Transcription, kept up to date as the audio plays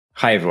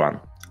Hi everyone,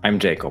 I'm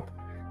Jacob.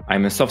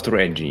 I'm a software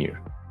engineer,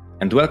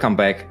 and welcome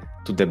back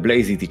to the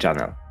Blazity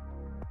channel.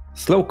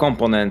 Slow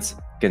components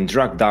can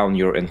drag down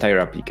your entire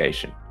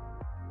application,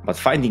 but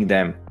finding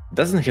them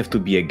doesn't have to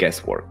be a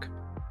guesswork.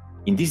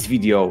 In this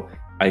video,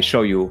 I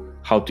show you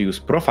how to use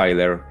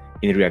Profiler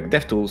in React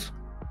DevTools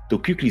to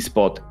quickly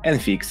spot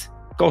and fix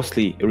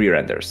costly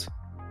re-renders.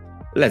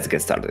 Let's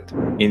get started.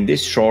 In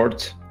this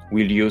short,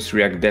 we'll use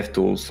React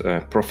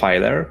DevTools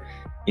Profiler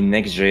in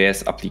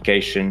Next.js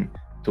application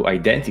to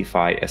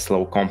identify a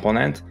slow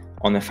component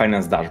on a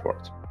finance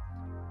dashboard.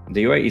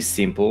 The UI is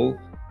simple,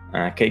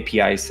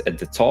 KPIs at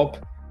the top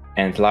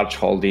and large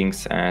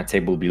holdings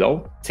table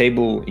below.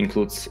 Table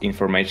includes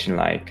information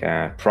like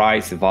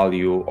price,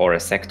 value, or a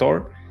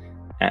sector.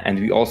 And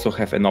we also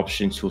have an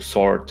option to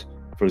sort,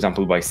 for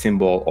example, by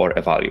symbol or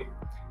a value.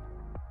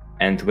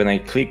 And when I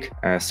click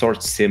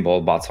sort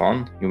symbol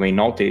button, you may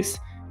notice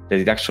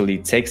that it actually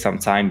takes some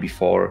time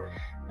before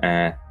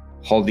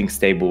holdings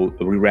table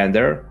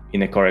re-render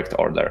in a correct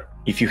order.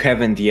 If you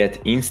haven't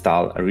yet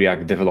installed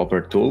React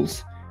Developer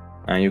Tools,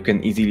 you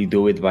can easily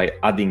do it by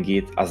adding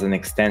it as an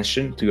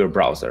extension to your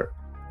browser.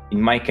 In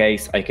my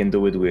case, I can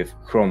do it with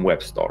Chrome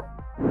Web Store.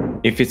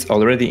 If it's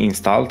already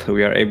installed,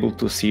 we are able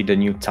to see the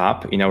new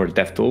tab in our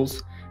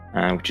DevTools,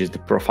 which is the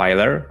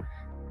Profiler.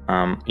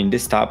 In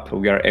this tab,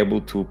 we are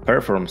able to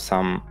perform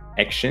some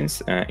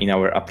actions in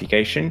our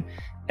application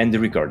and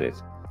record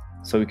it.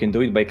 So we can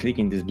do it by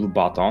clicking this blue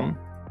button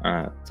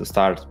to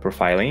start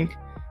profiling.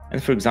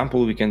 And for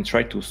example, we can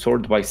try to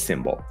sort by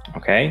symbol.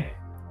 Okay,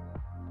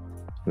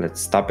 let's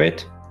stop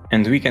it.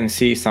 And we can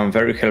see some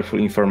very helpful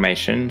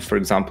information. For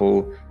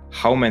example,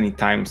 how many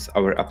times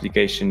our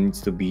application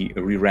needs to be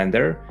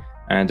re-rendered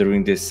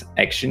during this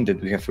action that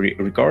we have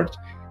recorded.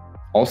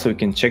 Also, we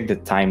can check the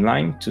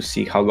timeline to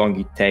see how long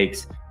it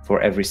takes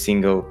for every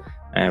single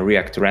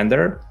React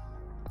render.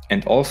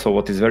 And also,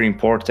 what is very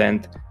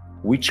important,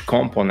 which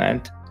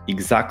component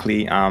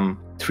exactly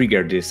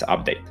triggered this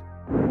update.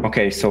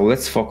 Okay, so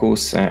let's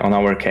focus on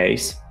our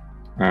case.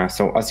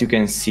 So as you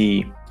can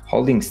see,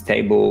 holdings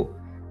table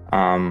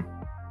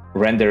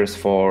renders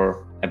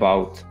for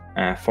about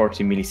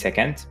 40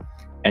 milliseconds.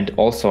 And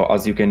also,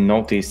 as you can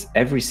notice,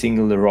 every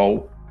single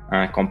row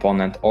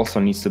component also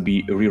needs to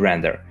be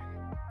re-rendered.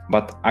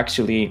 But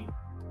actually,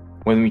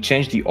 when we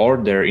change the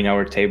order in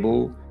our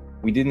table,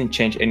 we didn't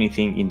change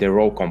anything in the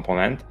row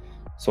component.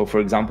 So for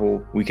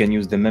example, we can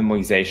use the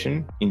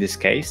memoization in this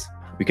case.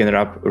 We can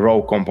wrap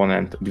row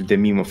component with the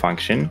memo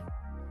function,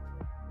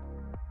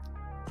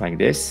 like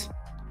this.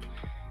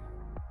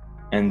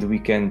 And we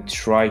can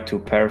try to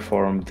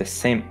perform the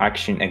same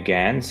action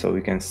again. So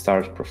we can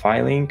start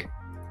profiling,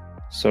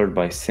 sort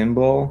by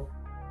symbol,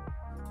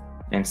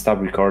 and stop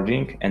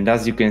recording. And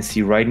as you can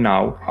see right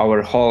now,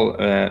 our whole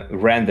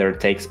render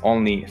takes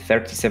only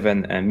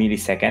 37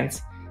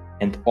 milliseconds,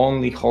 and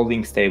only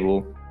holdings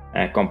table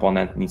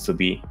component needs to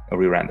be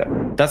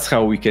re-rendered. That's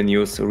how we can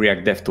use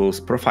React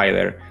DevTools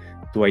Profiler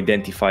to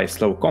identify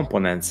slow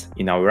components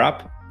in our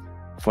app.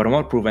 For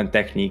more proven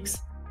techniques,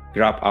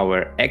 grab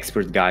our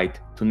expert guide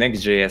to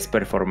Next.js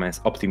performance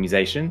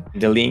optimization.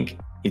 The link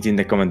is in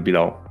the comment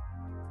below.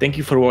 Thank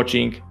you for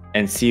watching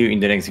and see you in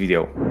the next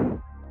video.